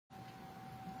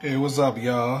Hey, what's up,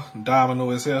 y'all?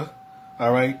 Dominoes here.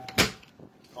 All right.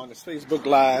 On this Facebook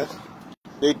Live,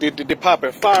 they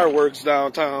popping fireworks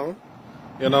downtown.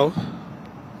 You know.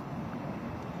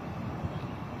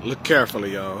 Look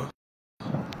carefully, y'all.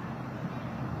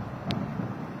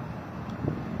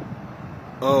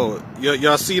 Oh,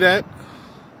 y'all see that?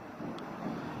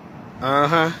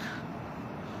 Uh-huh.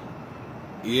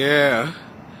 Yeah.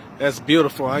 That's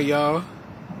beautiful, huh, y'all?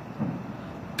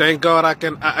 Thank God I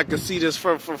can see this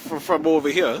from over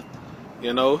here,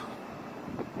 you know.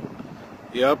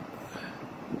 Yep.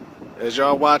 As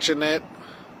y'all watching that,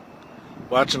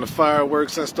 watching the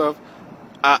fireworks and stuff,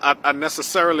 I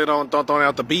necessarily don't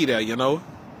have to be there, you know.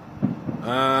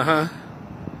 Uh-huh.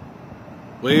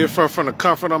 Way from the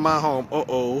comfort of my home.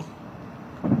 Uh-oh.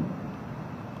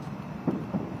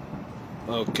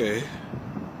 Okay.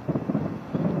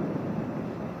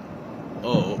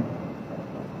 Oh.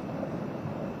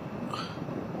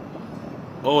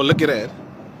 Oh, look at that.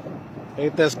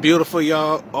 Ain't that beautiful,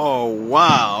 y'all? Oh,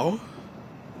 wow.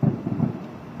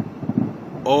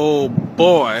 Oh,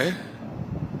 boy.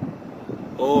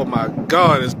 Oh, my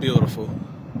God, it's beautiful.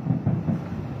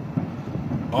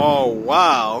 Oh,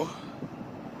 wow.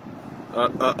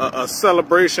 A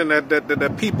celebration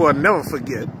that people will never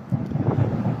forget.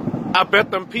 I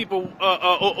bet them people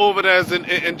over there is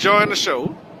enjoying the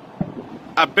show.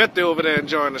 I bet they're over there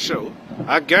enjoying the show.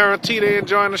 I guarantee they're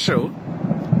enjoying the show.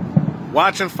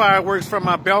 Watching fireworks from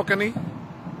my balcony.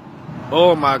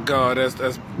 Oh my God,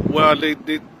 that's well.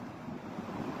 Did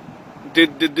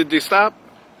they stop?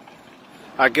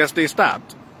 I guess they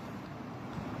stopped.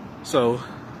 So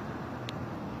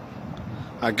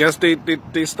I guess they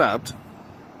stopped.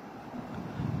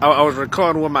 I was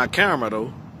recording with my camera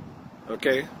though.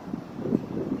 Okay.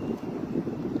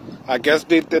 I guess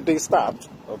they stopped.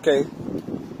 Okay.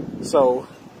 So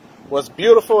what's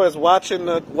beautiful is watching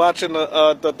the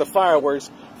fireworks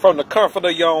from the comfort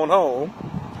of your own home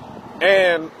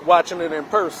and watching it in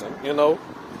person, you know.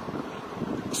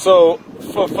 So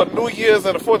for New Year's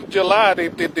and the 4th of July, they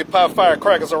pop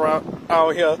firecrackers around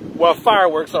out here. Well,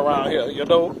 fireworks around here, you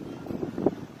know.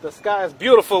 The sky is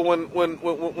beautiful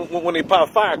when they pop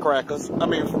firecrackers. I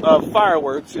mean,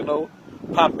 fireworks, you know,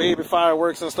 pop baby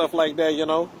fireworks and stuff like that, you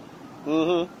know.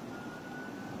 Mm-hmm.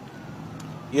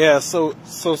 Yeah, so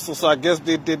I guess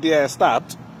they had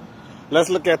stopped. Let's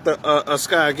look at the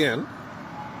sky again.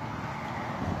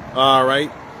 All right.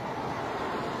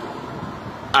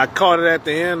 I caught it at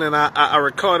the end, and I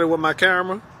recorded with my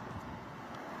camera.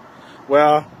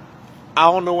 Well, I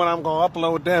don't know when I'm gonna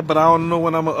upload that, but I don't know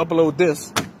when I'm gonna upload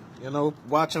this. You know,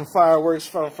 watching fireworks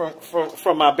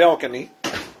from my balcony.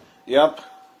 Yep.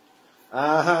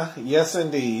 Yes,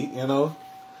 indeed. You know.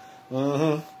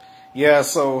 Yeah.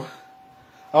 So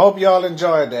I hope y'all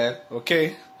enjoyed that.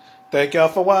 Okay. Thank y'all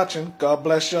for watching. God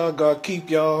bless y'all. God keep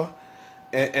y'all.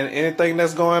 And anything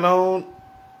that's going on,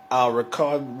 I'll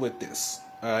record with this.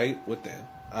 All right. With that.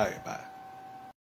 All right. Bye.